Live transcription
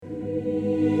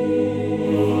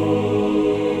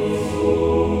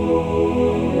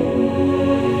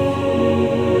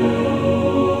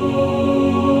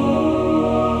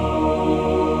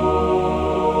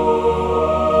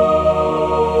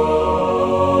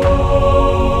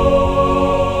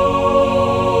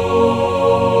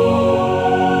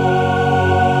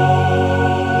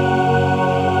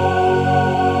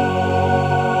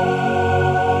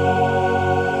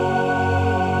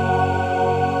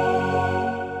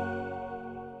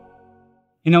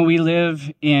We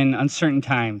live in uncertain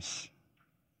times,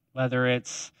 whether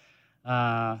it's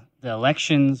the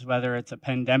elections, whether it's a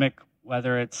pandemic,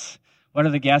 whether it's what are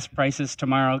the gas prices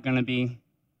tomorrow going to be.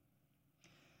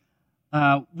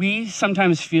 We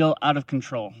sometimes feel out of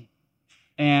control.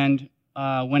 And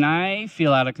when I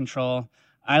feel out of control,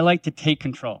 I like to take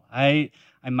control. I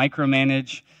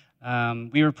micromanage.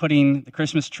 We were putting the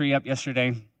Christmas tree up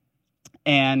yesterday,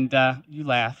 and you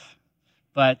laugh,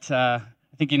 but I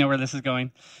think you know where this is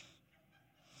going.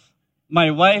 My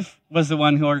wife was the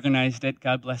one who organized it.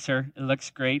 God bless her. It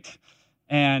looks great.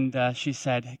 And she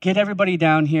said, get everybody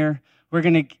down here. We're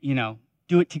going to,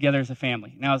 do it together as a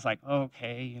family. And I was like,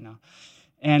 okay.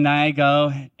 And I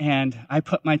go and I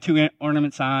put my two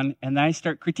ornaments on and I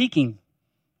start critiquing.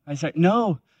 I said,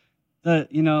 no,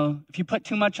 if you put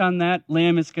too much on that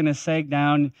limb, it's going to sag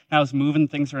down. And I was moving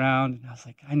things around. And I was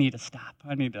like, I need to stop.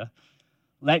 I need to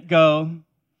let go.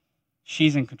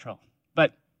 She's in control.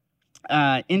 But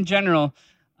in general,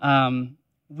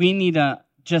 we need to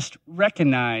just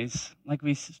recognize, like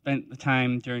we spent the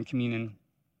time during communion,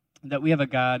 that we have a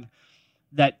God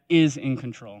that is in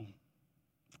control.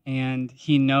 And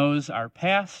he knows our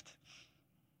past,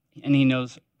 and he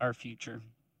knows our future.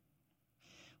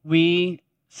 We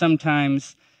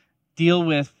sometimes deal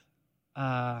with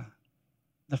the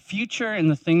future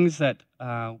and the things that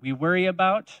we worry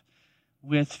about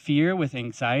with fear, with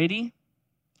anxiety.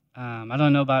 I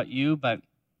don't know about you, but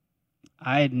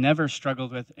I had never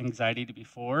struggled with anxiety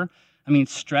before. I mean,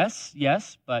 stress,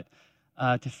 yes, but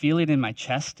to feel it in my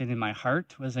chest and in my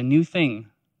heart was a new thing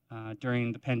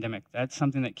during the pandemic. That's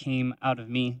something that came out of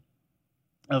me,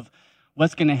 of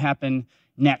what's going to happen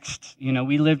next.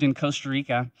 We lived in Costa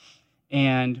Rica,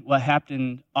 and what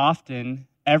happened often,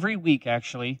 every week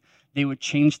actually, they would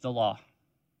change the law.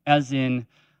 As in,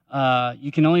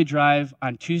 you can only drive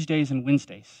on Tuesdays and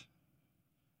Wednesdays.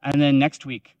 And then next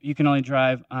week, you can only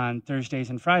drive on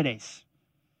Thursdays and Fridays.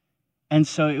 And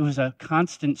so it was a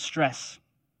constant stress.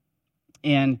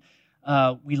 And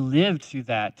we lived through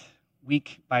that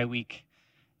week by week.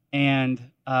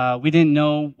 And we didn't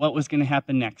know what was going to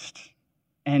happen next.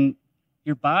 And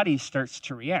your body starts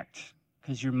to react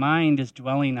because your mind is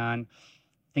dwelling on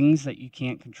things that you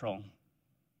can't control.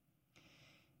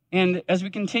 And as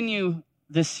we continue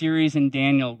this series in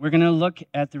Daniel, we're going to look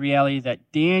at the reality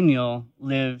that Daniel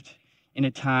lived in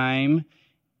a time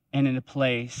and in a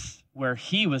place where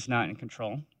he was not in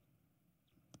control.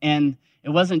 And it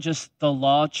wasn't just the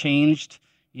law changed,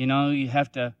 you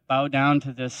have to bow down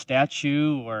to this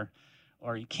statue or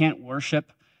you can't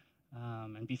worship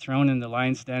and be thrown in the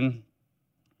lion's den,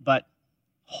 but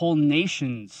whole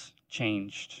nations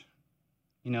changed.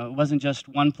 It wasn't just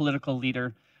one political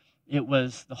leader, it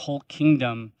was the whole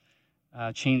kingdom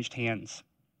changed hands.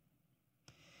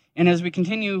 And as we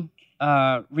continue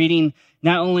reading,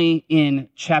 not only in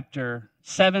chapter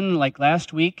 7, like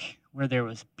last week, where there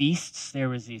was beasts, there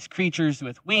was these creatures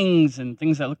with wings and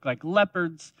things that looked like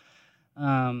leopards.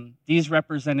 These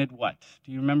represented what?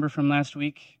 Do you remember from last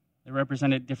week? They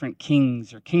represented different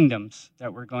kings or kingdoms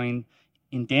that were going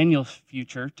in Daniel's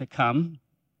future to come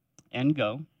and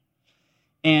go.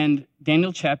 And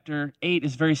Daniel chapter 8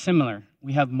 is very similar.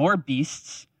 We have more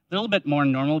beasts, a little bit more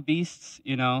normal beasts.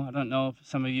 I don't know if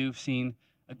some of you have seen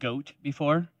a goat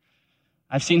before.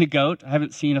 I've seen a goat. I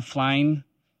haven't seen a flying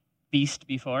beast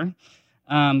before.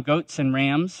 Goats and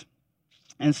rams.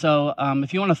 And so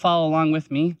if you want to follow along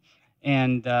with me,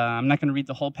 and I'm not going to read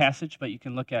the whole passage, but you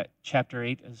can look at chapter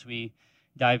 8 as we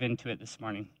dive into it this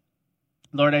morning.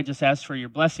 Lord, I just ask for your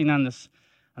blessing on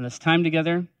this time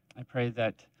together. I pray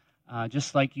that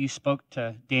just like you spoke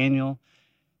to Daniel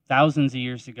thousands of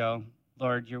years ago,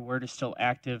 Lord, your word is still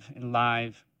active and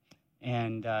live,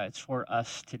 and it's for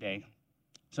us today.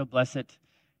 So bless it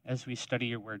as we study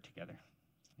your word together.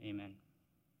 Amen.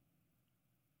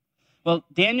 Well,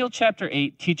 Daniel chapter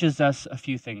 8 teaches us a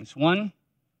few things. One,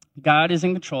 God is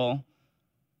in control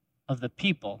of the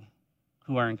people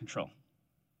who are in control.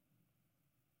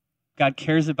 God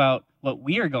cares about what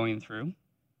we are going through,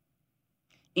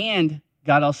 and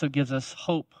God also gives us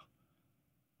hope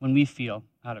when we feel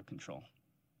out of control.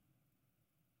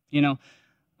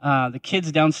 The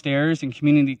kids downstairs in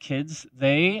Community Kids,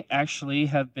 they actually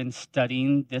have been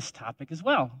studying this topic as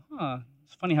well.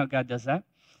 It's funny how God does that.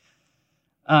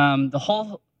 The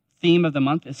whole theme of the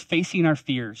month is facing our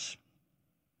fears.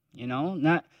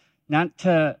 Not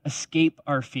to escape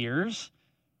our fears,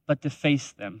 but to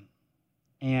face them.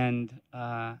 And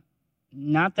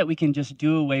not that we can just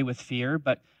do away with fear,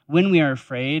 but when we are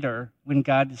afraid or when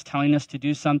God is telling us to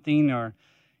do something or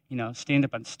stand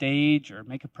up on stage or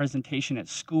make a presentation at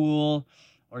school,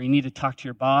 or you need to talk to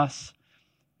your boss.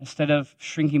 Instead of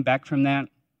shrinking back from that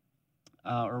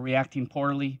or reacting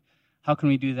poorly, how can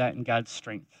we do that in God's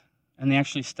strength? And they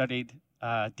actually studied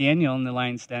Daniel in the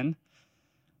lion's den.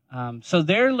 So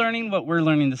they're learning what we're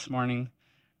learning this morning.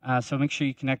 So make sure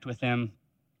you connect with them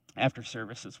after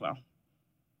service as well.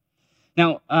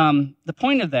 Now, the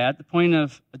point of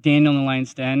Daniel in the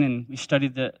lion's den, and we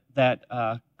studied that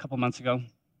a couple months ago,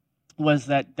 was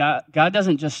that God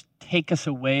doesn't just take us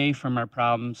away from our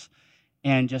problems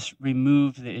and just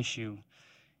remove the issue,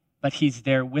 but he's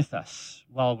there with us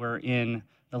while we're in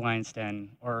the lion's den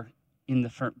or in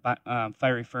the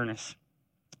fiery furnace.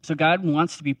 So God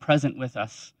wants to be present with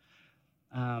us.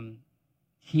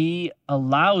 He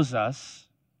allows us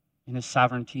in his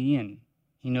sovereignty, and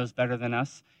he knows better than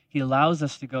us. He allows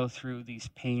us to go through these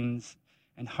pains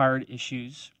and hard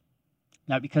issues,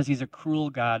 not because he's a cruel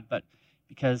God, but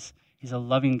because he's a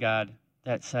loving God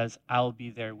that says, I'll be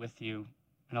there with you,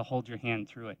 and I'll hold your hand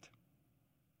through it.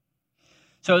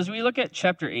 So as we look at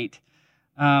chapter 8,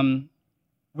 we're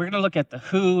going to look at the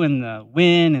who and the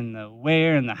when and the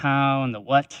where and the how and the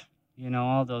what,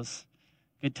 all those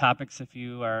good topics if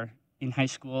you are in high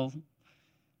school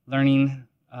learning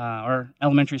or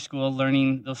elementary school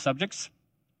learning those subjects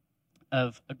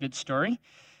of a good story.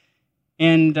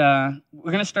 And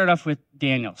we're going to start off with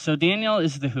Daniel. So Daniel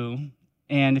is the who,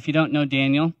 and if you don't know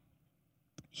Daniel,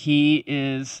 he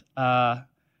is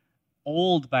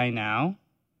old by now.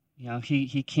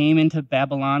 He came into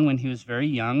Babylon when he was very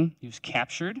young. He was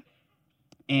captured,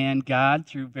 and God,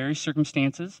 through various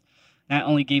circumstances, not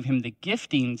only gave him the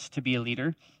giftings to be a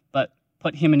leader, but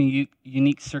put him in a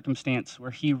unique circumstance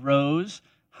where he rose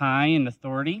high in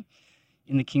authority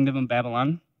in the kingdom of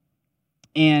Babylon.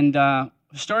 And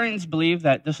historians believe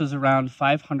that this was around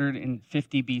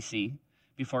 550 BC,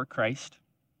 before Christ.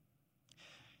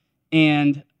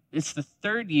 And it's the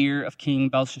third year of King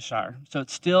Belshazzar. So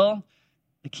it's still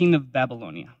the king of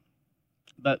Babylonia.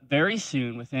 But very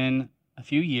soon, within a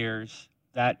few years,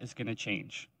 that is going to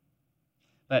change.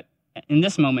 But in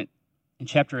this moment, in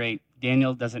chapter 8,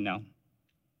 Daniel doesn't know.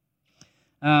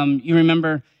 You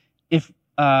remember, if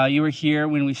you were here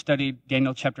when we studied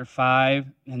Daniel chapter 5,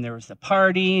 and there was the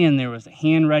party, and there was the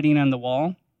handwriting on the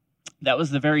wall. That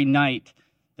was the very night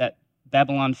that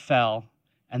Babylon fell,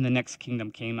 and the next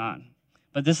kingdom came on.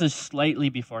 But this is slightly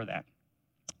before that.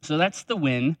 So that's the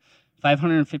when,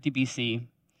 550 BC,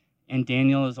 and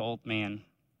Daniel is old man.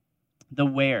 The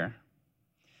where.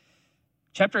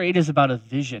 Chapter 8 is about a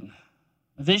vision.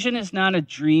 A vision is not a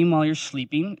dream while you're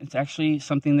sleeping. It's actually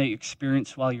something that you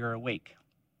experience while you're awake.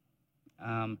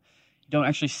 You don't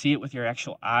actually see it with your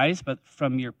actual eyes, but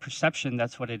from your perception,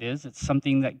 that's what it is. It's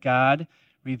something that God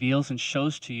reveals and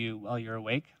shows to you while you're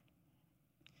awake.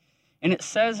 And it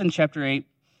says in chapter 8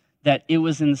 that it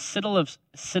was in the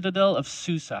citadel of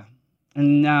Susa.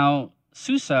 And now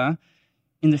Susa,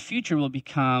 in the future, will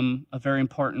become a very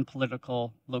important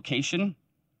political location.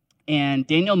 And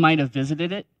Daniel might have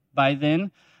visited it by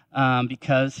then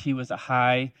because he was a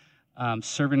high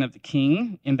servant of the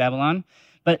king in Babylon.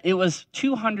 But it was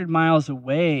 200 miles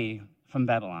away from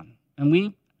Babylon. And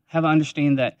we have to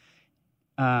understand that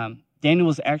Daniel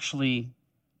was actually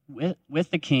with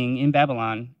the king in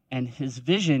Babylon, and his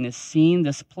vision is seeing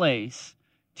this place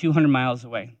 200 miles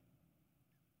away.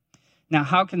 Now,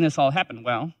 how can this all happen?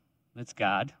 Well, it's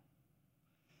God.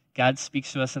 God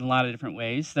speaks to us in a lot of different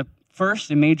ways. The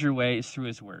first and major way is through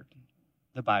his word,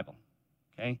 the Bible.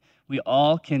 Okay? We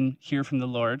all can hear from the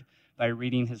Lord by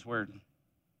reading his word.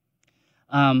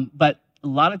 But a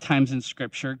lot of times in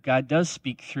Scripture, God does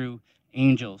speak through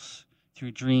angels,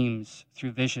 through dreams,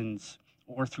 through visions,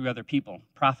 or through other people,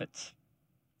 prophets.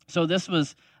 So this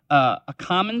was a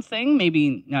common thing,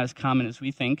 maybe not as common as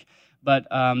we think, but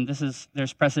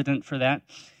there's precedent for that.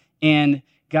 And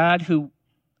God, who,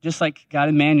 just like God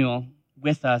Emmanuel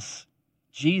with us,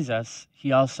 Jesus,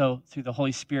 he also, through the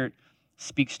Holy Spirit,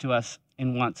 speaks to us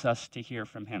and wants us to hear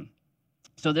from him.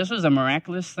 So this was a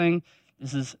miraculous thing.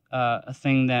 This is a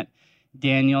thing that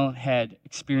Daniel had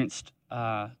experienced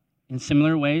in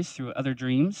similar ways through other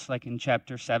dreams, like in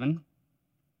chapter 7.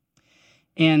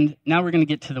 And now we're going to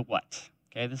get to the what.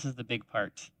 Okay, this is the big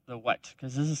part, the what.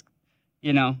 Because this is,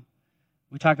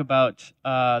 we talk about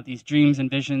these dreams and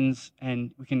visions,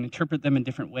 and we can interpret them in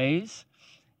different ways.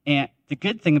 And the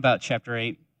good thing about chapter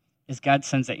 8 is God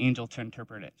sends an angel to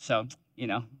interpret it. So,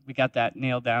 we got that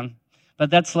nailed down.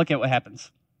 But let's look at what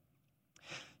happens.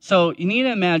 So you need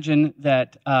to imagine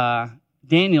that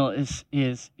Daniel is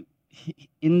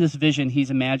in this vision,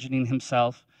 he's imagining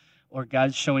himself, or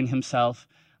God's showing himself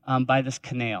by this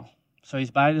canal. So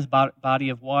he's by this body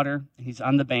of water, and he's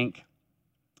on the bank.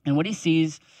 And what he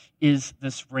sees is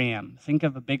this ram. Think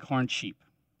of a bighorn sheep,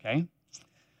 okay?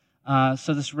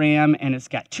 So this ram, and it's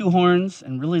got two horns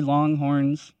and really long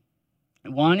horns.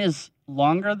 One is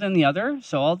longer than the other,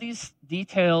 so all these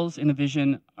details in a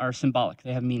vision are symbolic.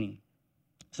 They have meaning.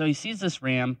 So he sees this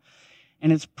ram,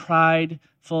 and it's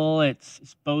prideful,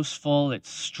 it's boastful, it's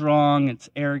strong, it's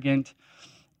arrogant,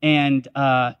 and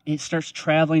it starts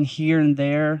traveling here and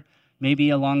there, maybe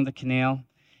along the canal,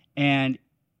 and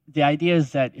the idea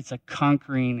is that it's a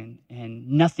conquering and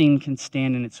nothing can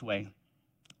stand in its way.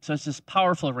 So it's this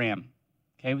powerful ram,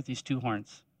 okay, with these two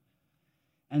horns.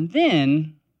 And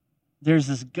then there's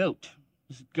this goat.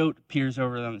 This goat appears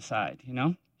over on the side, you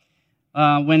know?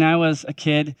 When I was a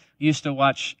kid, we used to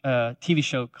watch a TV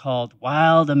show called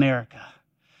Wild America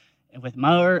with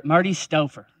Marty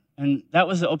Stauffer. And that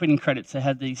was the opening credits. They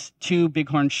had these two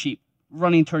bighorn sheep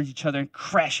running towards each other and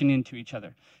crashing into each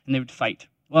other, and they would fight.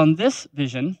 Well, in this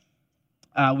vision,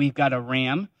 we've got a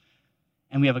ram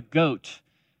and we have a goat,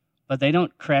 but they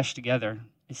don't crash together.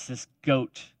 It's this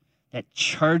goat that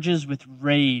charges with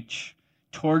rage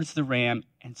towards the ram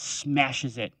and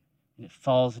smashes it, and it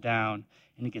falls down,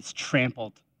 and it gets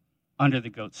trampled under the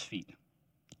goat's feet.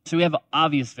 So we have an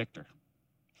obvious victor.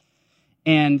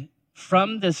 And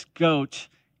from this goat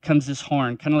comes this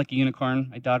horn, kind of like a unicorn.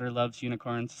 My daughter loves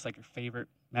unicorns. It's like her favorite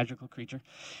magical creature.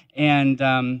 And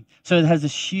so it has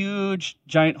this huge,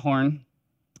 giant horn,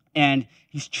 and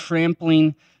he's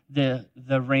trampling the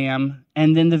ram.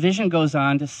 And then the vision goes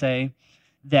on to say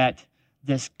that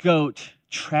this goat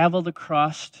traveled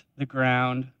across the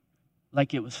ground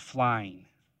like it was flying.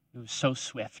 It was so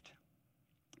swift.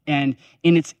 And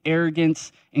in its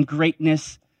arrogance and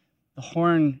greatness, the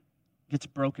horn gets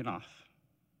broken off.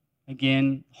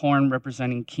 Again, horn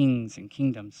representing kings and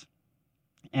kingdoms.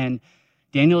 And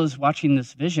Daniel is watching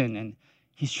this vision, and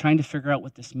he's trying to figure out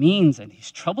what this means, and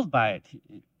he's troubled by it.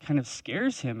 It kind of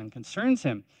scares him and concerns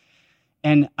him.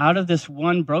 And out of this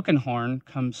one broken horn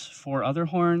comes four other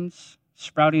horns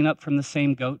sprouting up from the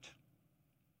same goat.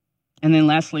 And then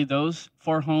lastly, those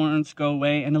four horns go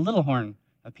away, and a little horn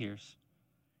appears.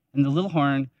 And the little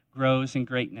horn grows in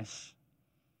greatness.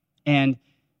 And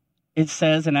it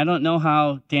says, and I don't know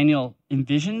how Daniel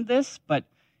envisioned this, but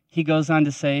he goes on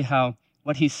to say how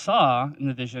what he saw in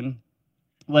the vision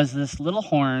was this little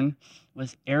horn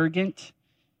was arrogant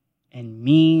and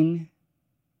mean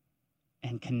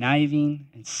and conniving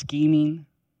and scheming.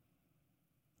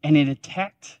 And it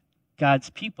attacked God's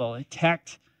people. It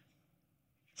attacked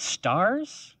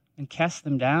stars and cast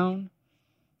them down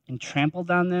and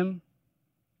trampled on them,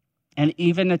 and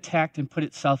even attacked and put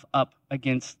itself up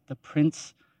against the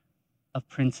Prince of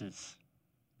Princes,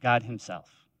 God himself.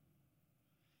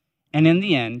 And in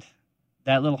the end,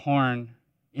 that little horn,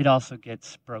 it also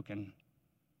gets broken,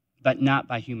 but not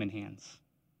by human hands.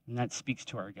 And that speaks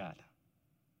to our God.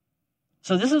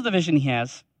 So this is the vision he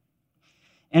has,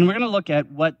 and we're going to look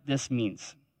at what this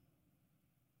means.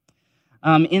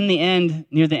 In the end,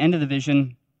 near the end of the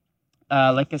vision,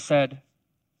 like I said,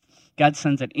 God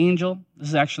sends an angel. This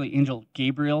is actually Angel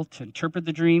Gabriel to interpret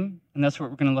the dream, and that's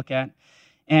what we're going to look at.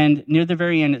 And near the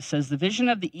very end, it says, the vision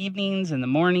of the evenings and the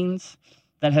mornings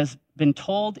that has been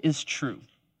told is true.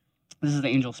 This is the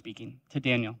angel speaking to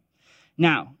Daniel.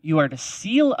 Now, you are to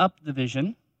seal up the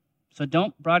vision, so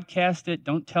don't broadcast it,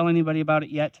 don't tell anybody about it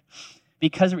yet,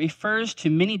 because it refers to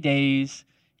many days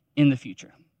in the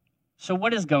future. So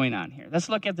what is going on here? Let's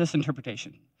look at this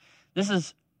interpretation. This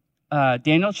is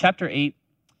Daniel chapter 8,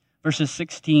 verses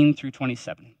 16 through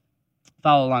 27.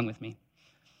 Follow along with me.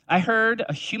 I heard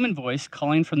a human voice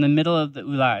calling from the middle of the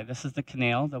Ulai. This is the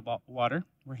canal, the water,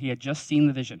 where he had just seen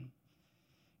the vision.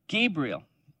 Gabriel,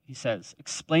 he says,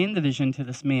 explain the vision to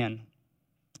this man.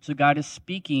 So God is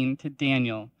speaking to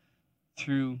Daniel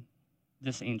through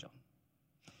this angel.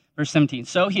 Verse 17,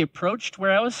 so he approached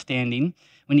where I was standing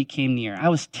when he came near. I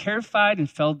was terrified and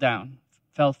fell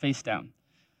face down.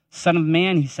 Son of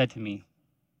man, he said to me,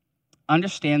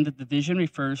 understand that the vision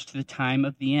refers to the time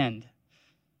of the end.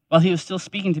 While he was still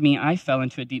speaking to me, I fell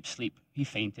into a deep sleep. He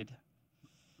fainted,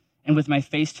 and with my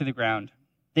face to the ground.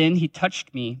 Then he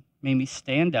touched me, made me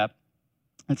stand up,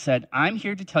 and said, I'm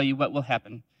here to tell you what will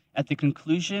happen at the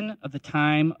conclusion of the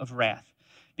time of wrath,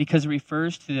 because it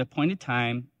refers to the appointed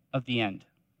time of the end.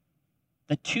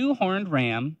 The two-horned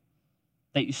ram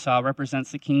that you saw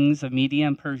represents the kings of Media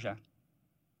and Persia.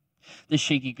 The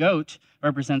shaky goat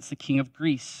represents the king of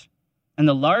Greece, and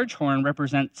the large horn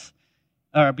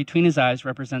between his eyes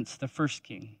represents the first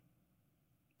king.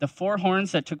 The four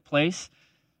horns that took place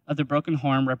of the broken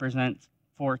horn represent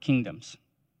four kingdoms.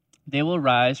 They will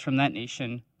rise from that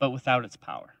nation, but without its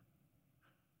power.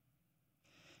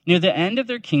 Near the end of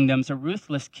their kingdoms, a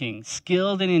ruthless king,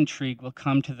 skilled in intrigue, will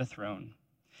come to the throne.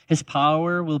 His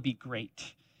power will be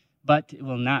great, but it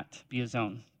will not be his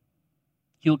own.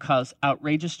 He will cause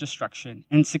outrageous destruction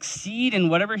and succeed in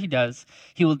whatever he does.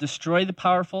 He will destroy the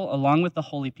powerful along with the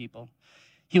holy people.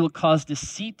 He will cause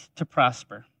deceit to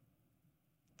prosper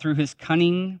through his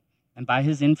cunning and by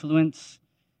his influence,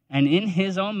 and in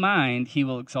his own mind he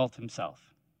will exalt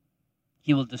himself.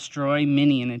 He will destroy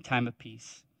many in a time of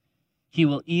peace. He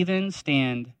will even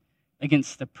stand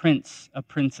against the prince of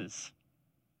princes,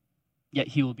 yet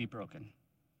he will be broken,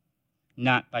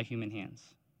 not by human hands.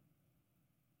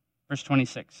 Verse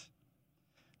 26,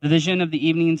 the vision of the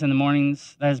evenings and the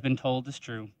mornings that has been told is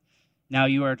true. Now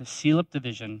you are to seal up the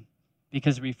vision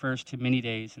because it refers to many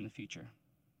days in the future.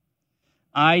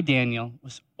 I, Daniel,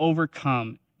 was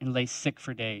overcome and lay sick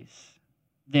for days.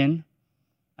 Then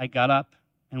I got up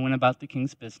and went about the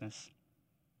king's business.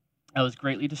 I was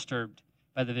greatly disturbed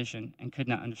by the vision and could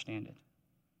not understand it.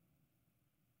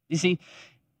 You see,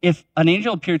 if an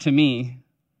angel appeared to me,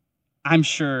 I'm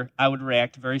sure I would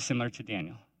react very similar to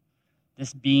Daniel.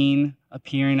 This being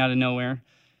appearing out of nowhere.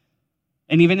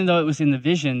 And even though it was in the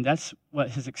vision, that's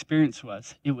what his experience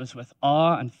was. It was with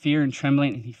awe and fear and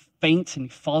trembling, and he faints and he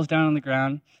falls down on the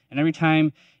ground. And every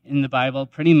time in the Bible,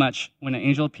 pretty much when an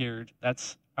angel appeared,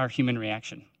 that's our human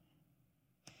reaction.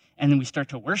 And then we start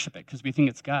to worship it because we think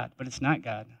it's God, but it's not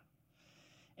God.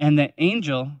 And the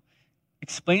angel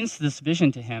explains this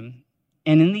vision to him,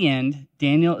 and in the end,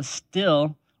 Daniel is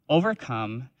still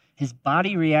overcome. His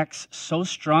body reacts so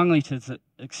strongly to the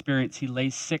experience, he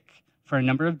lays sick for a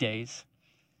number of days.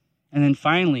 And then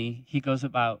finally, he goes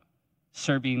about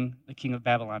serving the king of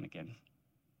Babylon again.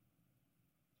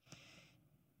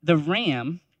 The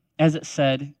ram, as it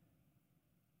said,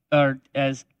 or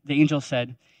as the angel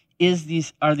said,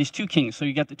 are these two kings. So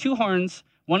you got the two horns.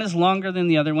 One is longer than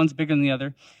the other. One's bigger than the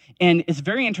other. And it's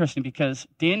very interesting because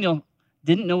Daniel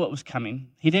didn't know what was coming.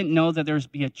 He didn't know that there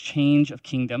would be a change of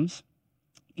kingdoms.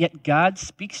 Yet God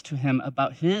speaks to him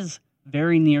about his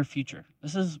very near future.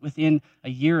 This is within a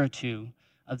year or two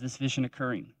of this vision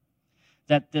occurring.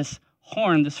 That this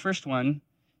horn, this first one,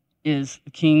 is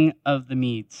the king of the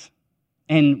Medes.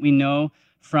 And we know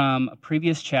from a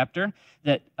previous chapter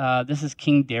that this is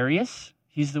King Darius.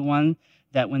 He's the one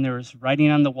that when there was writing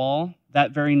on the wall,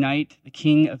 that very night, the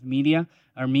king of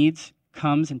Medes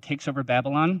comes and takes over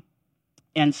Babylon.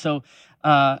 And so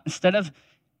instead of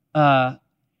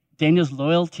Daniel's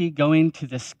loyalty going to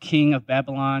this king of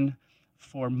Babylon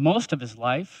for most of his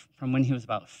life, from when he was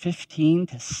about 15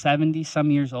 to 70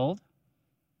 some years old,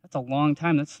 that's a long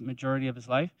time, that's the majority of his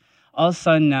life. All of a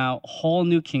sudden now, a whole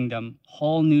new kingdom,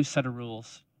 whole new set of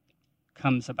rules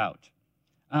comes about.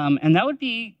 And that would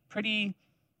be pretty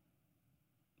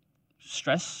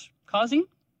stress-causing,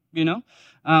 you know.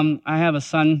 I have a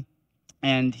son,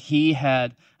 and he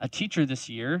had a teacher this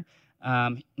year.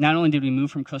 Not only did we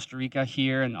move from Costa Rica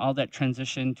here and all that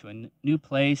transition to a new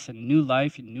place and new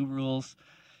life and new rules,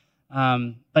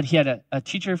 but he had a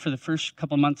teacher for the first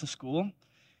couple months of school,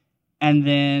 and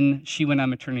then she went on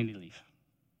maternity leave.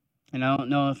 And I don't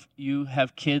know if you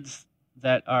have kids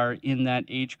that are in that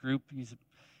age group,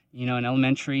 in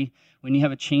elementary. When you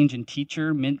have a change in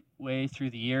teacher midway through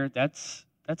the year, that's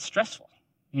stressful.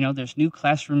 There's new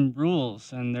classroom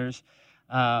rules, and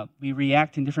we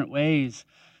react in different ways.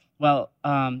 Well,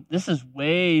 this is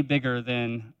way bigger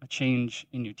than a change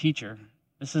in your teacher.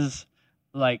 This is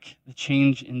like the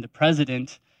change in the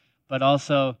president, but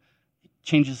also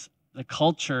changes the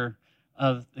culture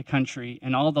of the country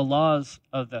and all the laws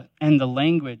and the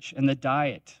language and the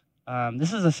diet.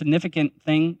 This is a significant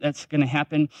thing that's going to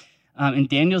happen in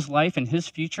Daniel's life and his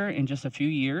future in just a few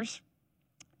years.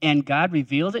 And God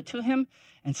revealed it to him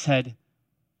and said,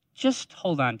 just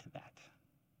hold on to that.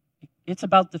 It's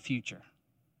about the future.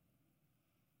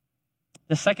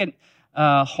 The second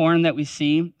horn that we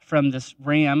see from this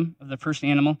ram of the first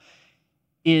animal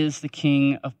is the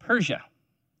king of Persia.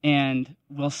 And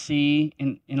we'll see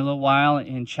in a little while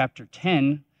in chapter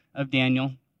 10 of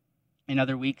Daniel, in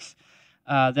other weeks,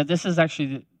 that this is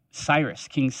actually Cyrus,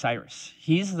 King Cyrus.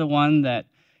 He's the one that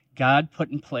God put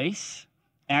in place,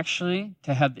 actually,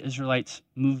 to have the Israelites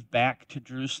move back to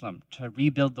Jerusalem, to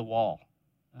rebuild the wall.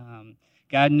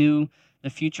 God knew the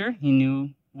future. He knew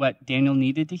what Daniel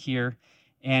needed to hear,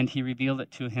 and he revealed it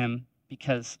to him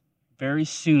because very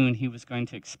soon he was going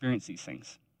to experience these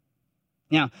things.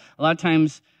 Now, a lot of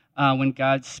times when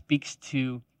God speaks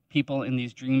to people in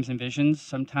these dreams and visions,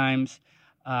 sometimes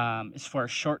it's for a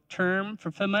short-term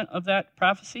fulfillment of that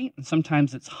prophecy, and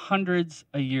sometimes it's hundreds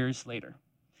of years later.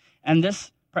 And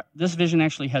this vision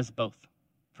actually has both.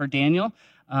 For Daniel,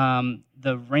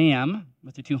 the ram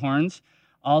with the two horns,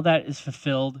 all that is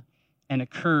fulfilled and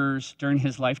occurs during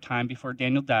his lifetime before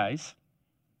Daniel dies.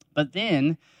 But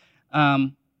then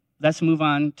let's move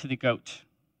on to the goat.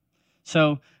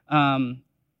 So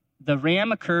the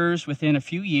ram occurs within a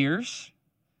few years,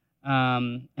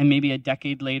 and maybe a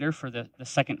decade later for the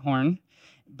second horn.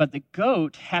 But the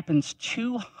goat happens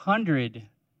 200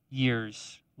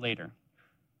 years later.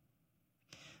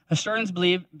 Historians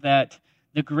believe that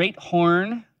the great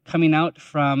horn coming out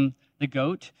from the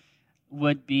goat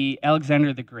would be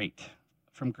Alexander the Great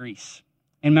from Greece.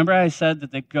 And remember I said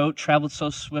that the goat traveled so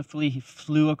swiftly he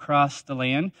flew across the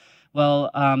land? Well,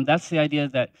 that's the idea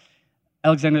that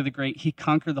Alexander the Great, he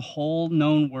conquered the whole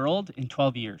known world in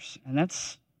 12 years. And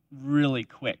that's really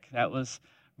quick. That was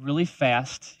really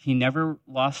fast. He never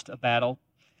lost a battle.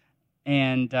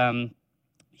 And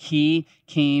he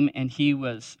came and he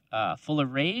was full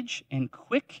of rage and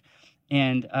quick.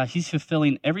 And he's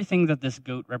fulfilling everything that this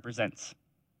goat represents.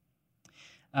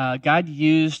 God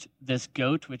used this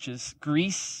goat, which is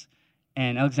Greece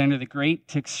and Alexander the Great,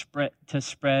 to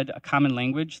spread a common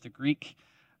language, the Greek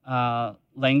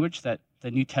language that the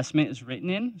New Testament is written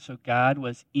in. So God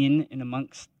was in and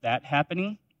amongst that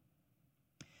happening.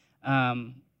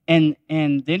 And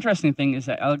the interesting thing is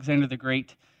that Alexander the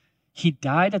Great, he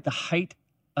died at the height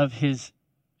of his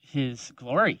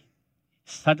glory.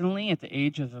 Suddenly, at the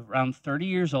age of around 30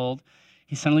 years old,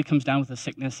 he suddenly comes down with a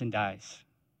sickness and dies.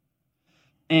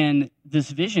 And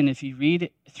this vision, if you read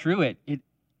through it,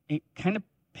 it kind of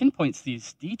pinpoints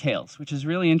these details, which is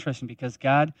really interesting because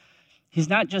God, he's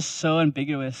not just so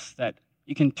ambiguous that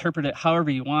you can interpret it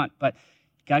however you want, but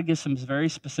God gives some very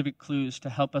specific clues to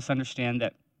help us understand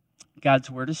that God's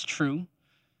word is true,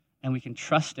 and we can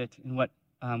trust it in what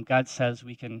God says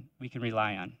we can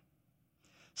rely on.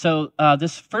 So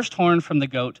this first horn from the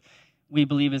goat, we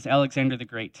believe, is Alexander the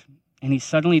Great. And he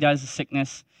suddenly dies of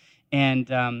sickness, and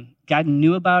God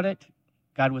knew about it.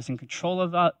 God was in control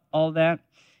of all that.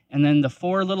 And then the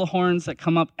four little horns that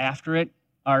come up after it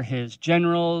are his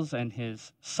generals and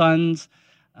his sons.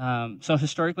 So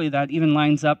historically, that even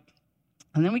lines up.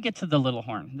 And then we get to the little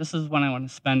horn. This is one I want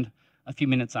to spend a few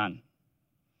minutes on.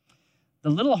 The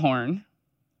little horn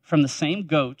from the same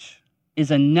goat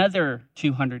is another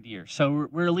 200 years. So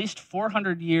we're at least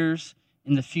 400 years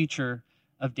in the future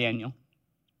of Daniel,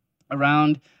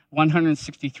 around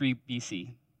 163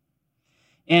 BC.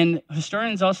 And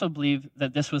historians also believe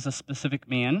that this was a specific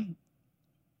man,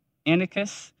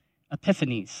 Antiochus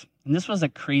Epiphanes. And this was a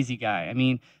crazy guy. I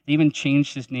mean, they even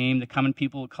changed his name. The common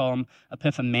people would call him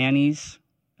Epiphanes,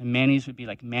 and Manes would be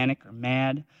like manic or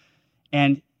mad.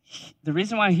 And the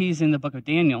reason why he's in the book of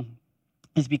Daniel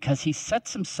is because he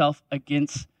sets himself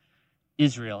against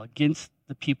Israel, against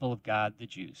the people of God, the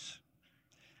Jews.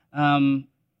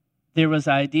 There was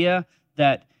an idea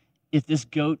that if this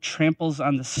goat tramples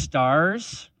on the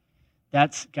stars,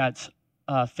 that's God's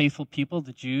faithful people,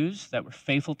 the Jews that were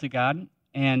faithful to God.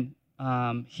 And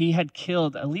he had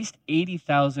killed at least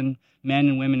 80,000 men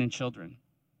and women and children.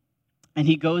 And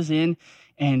he goes in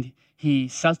and he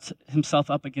sets himself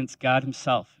up against God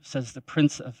himself, says the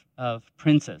Prince of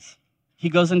Princes. He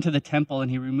goes into the temple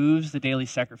and he removes the daily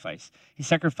sacrifice. He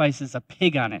sacrifices a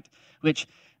pig on it, which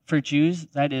for Jews,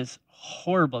 that is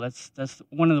horrible. That's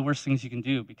one of the worst things you can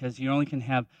do because you only can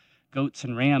have goats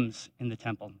and rams in the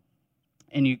temple.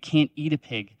 And you can't eat a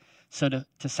pig. So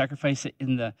to sacrifice it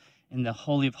in the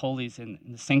Holy of Holies, in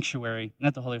the sanctuary,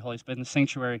 not the Holy of Holies, but in the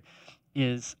sanctuary,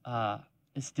 is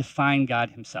define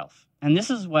God himself. And this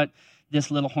is what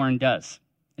this little horn does.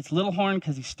 It's little horn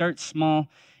because he starts small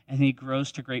and he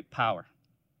grows to great power.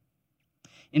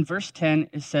 In verse 10,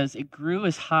 it says, "It grew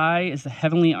as high as the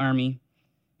heavenly army,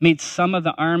 made some of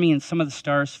the army and some of the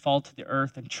stars fall to the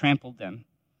earth and trampled them.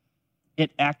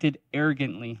 It acted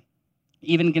arrogantly,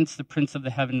 even against the prince of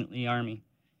the heavenly army.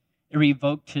 It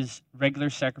revoked his regular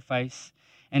sacrifice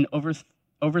and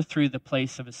overthrew the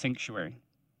place of his sanctuary."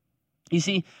 You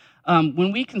see,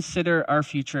 when we consider our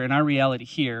future and our reality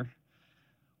here,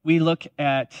 we look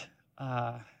at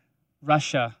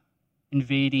Russia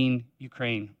invading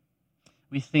Ukraine.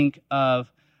 We think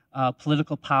of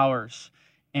political powers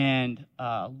and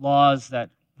laws that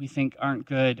we think aren't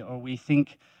good, or we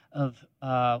think of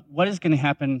what is going to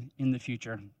happen in the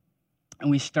future.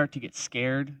 And we start to get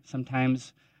scared.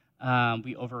 Sometimes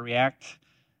we overreact.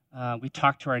 We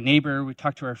talk to our neighbor, we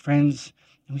talk to our friends,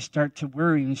 and we start to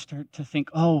worry, and we start to think,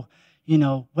 oh,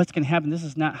 what's going to happen? This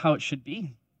is not how it should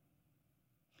be.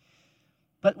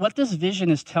 But what this vision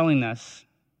is telling us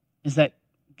is that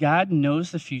God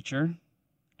knows the future,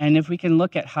 and if we can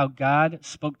look at how God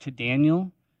spoke to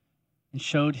Daniel and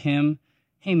showed him,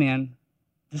 hey man,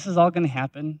 this is all going to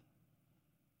happen,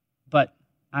 but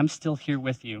I'm still here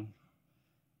with you.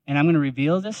 And I'm going to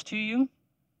reveal this to you,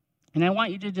 and I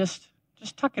want you to just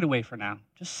tuck it away for now.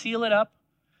 Just seal it up.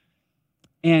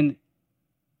 And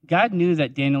God knew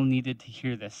that Daniel needed to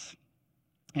hear this.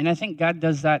 And I think God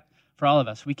does that for all of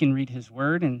us. We can read his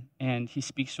word, and he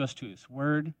speaks to us through his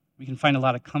word. We can find a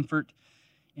lot of comfort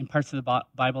in parts of the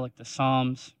Bible, like the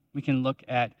Psalms. We can look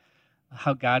at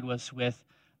how God was with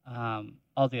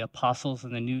all the apostles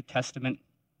in the New Testament.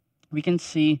 We can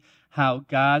see how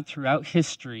God, throughout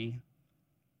history,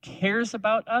 cares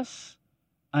about us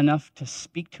enough to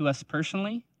speak to us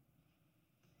personally,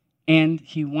 and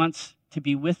he wants to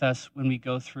be with us when we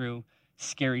go through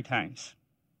scary times.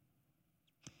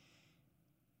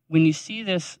 When you see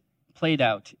this played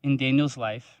out in Daniel's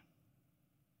life,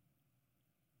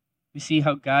 we see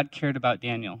how God cared about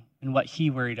Daniel and what he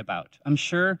worried about. I'm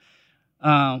sure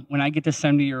when I get to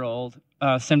 70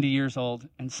 years old,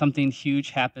 and something huge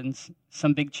happens,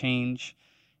 some big change,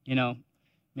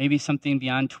 maybe something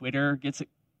beyond Twitter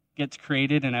gets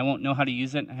created, and I won't know how to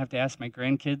use it. I have to ask my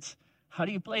grandkids, how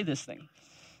do you play this thing?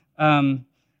 I'll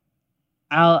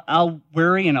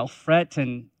worry and I'll fret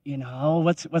and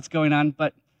what's going on,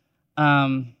 but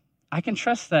I can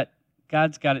trust that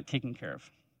God's got it taken care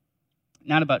of.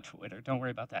 Not about Twitter, don't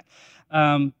worry about that.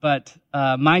 But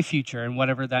my future and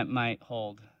whatever that might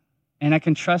hold. And I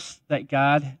can trust that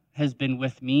God has been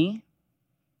with me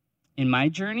in my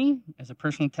journey as a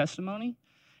personal testimony.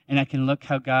 And I can look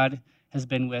how God has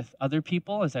been with other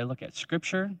people as I look at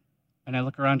Scripture and I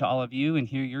look around to all of you and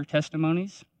hear your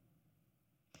testimonies.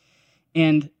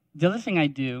 And the other thing I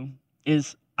do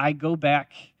is I go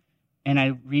back and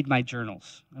I read my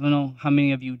journals. I don't know how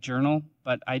many of you journal,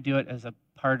 but I do it as a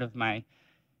part of my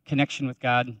connection with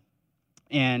God.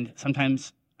 And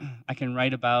sometimes I can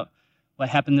write about what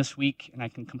happened this week, and I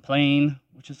can complain,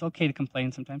 which is okay to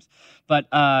complain sometimes, but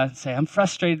say, I'm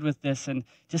frustrated with this, and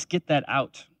just get that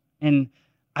out. And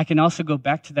I can also go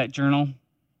back to that journal,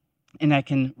 and I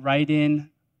can write in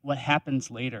what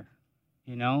happens later.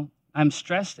 I'm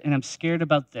stressed, and I'm scared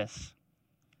about this.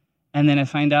 And then I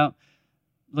find out,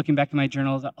 looking back at my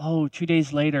journal, that, 2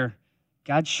 days later,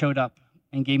 God showed up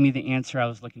and gave me the answer I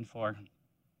was looking for.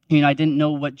 I didn't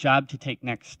know what job to take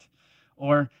next,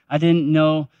 or I didn't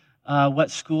know what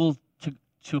school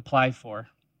to apply for.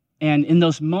 And in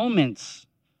those moments,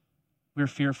 we're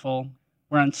fearful,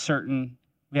 we're uncertain,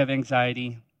 we have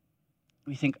anxiety.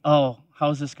 We think, how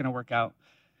is this going to work out?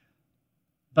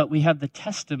 But we have the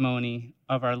testimony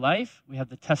of our life, we have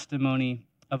the testimony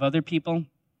of other people,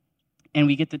 and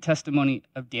we get the testimony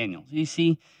of Daniel. You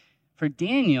see, for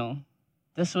Daniel,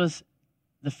 this was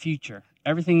the future.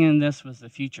 Everything in this was the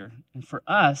future. And for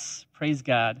us, praise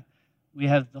God, we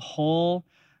have the whole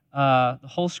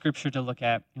Scripture to look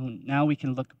at, and now we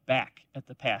can look back at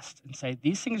the past and say,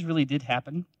 these things really did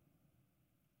happen.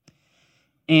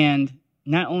 And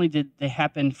not only did they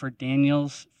happen for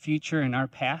Daniel's future and our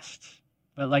past,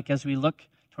 but as we look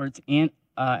towards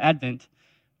Advent,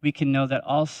 we can know that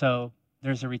also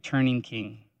there's a returning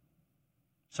king.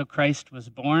 So Christ was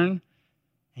born,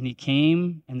 and he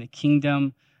came, and the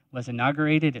kingdom was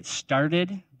inaugurated. It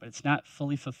started, but it's not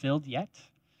fully fulfilled yet.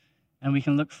 And we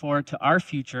can look forward to our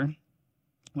future,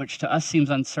 which to us seems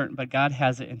uncertain, but God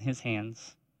has it in his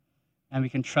hands. And we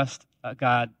can trust a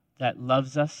God that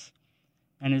loves us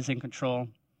and is in control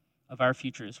of our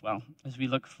future as well, as we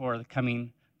look for the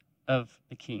coming of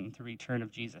the King, the return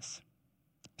of Jesus.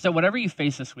 So whatever you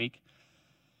face this week,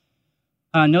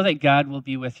 know that God will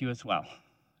be with you as well.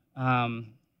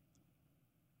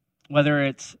 Whether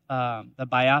it's the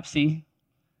biopsy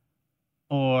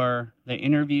or the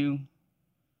interview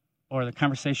or the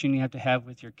conversation you have to have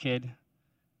with your kid,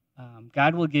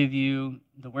 God will give you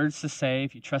the words to say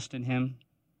if you trust in him.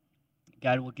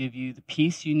 God will give you the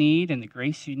peace you need and the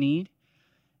grace you need,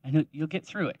 and you'll get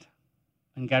through it.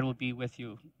 And God will be with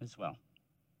you as well.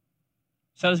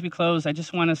 So as we close, I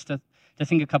just want us to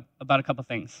think about a couple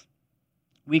things.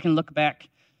 We can look back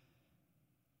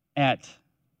at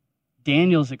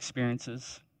Daniel's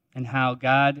experiences and how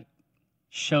God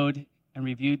showed and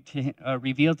revealed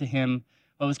to him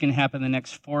what was going to happen in the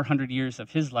next 400 years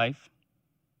of his life.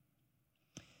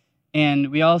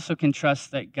 And we also can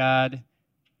trust that God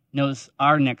knows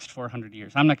our next 400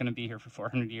 years. I'm not going to be here for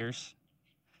 400 years,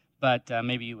 but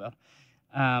maybe you will.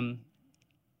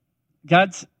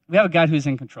 We have a God who's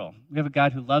in control. We have a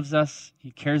God who loves us.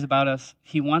 He cares about us.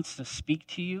 He wants to speak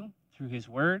to you through his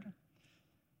word.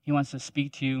 He wants to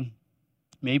speak to you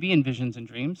maybe in visions and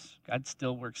dreams. God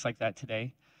still works like that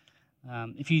today.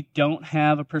 If you don't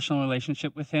have a personal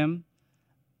relationship with him,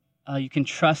 you can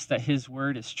trust that his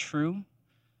word is true.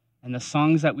 And the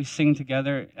songs that we sing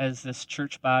together as this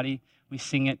church body, we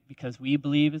sing it because we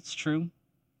believe it's true.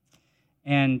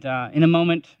 And in a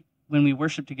moment when we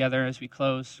worship together as we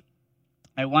close,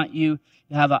 I want you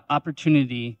to have an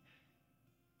opportunity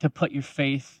to put your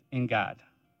faith in God.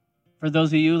 For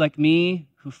those of you like me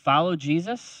who follow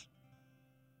Jesus,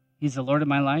 he's the Lord of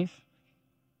my life.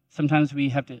 Sometimes we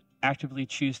have to actively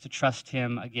choose to trust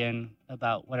him again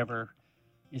about whatever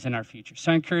is in our future.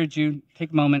 So I encourage you,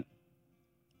 take a moment,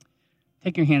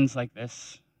 take your hands like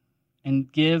this,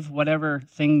 and give whatever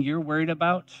thing you're worried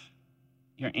about,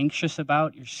 you're anxious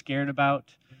about, you're scared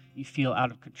about, you feel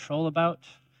out of control about.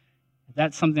 If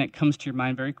that's something that comes to your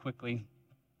mind very quickly,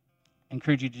 I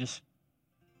encourage you to just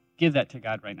give that to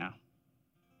God right now.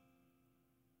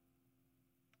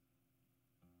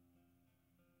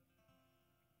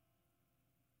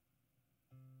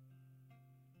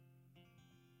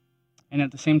 And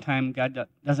at the same time, God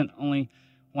doesn't only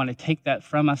want to take that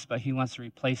from us, but he wants to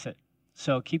replace it.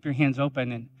 So keep your hands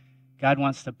open, and God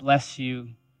wants to bless you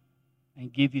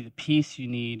and give you the peace you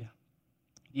need,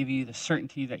 give you the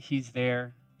certainty that he's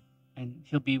there, and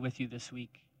he'll be with you this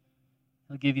week.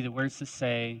 He'll give you the words to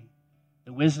say,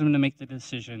 the wisdom to make the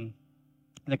decision,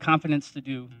 the confidence to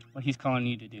do what he's calling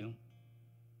you to do.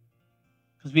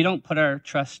 Because we don't put our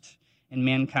trust in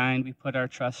mankind, we put our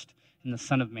trust in the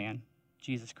Son of Man,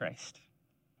 Jesus Christ.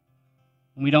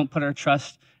 And we don't put our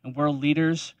trust in world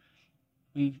leaders,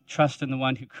 we trust in the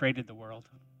one who created the world.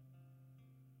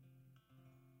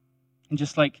 And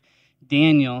just like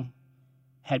Daniel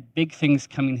had big things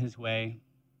coming his way,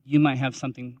 you might have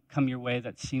something come your way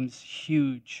that seems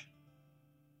huge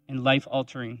and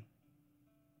life-altering.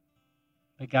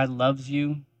 But God loves you,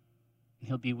 and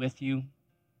he'll be with you,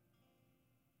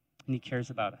 and he cares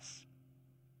about us.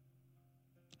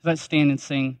 So let's stand and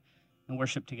sing and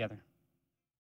worship together.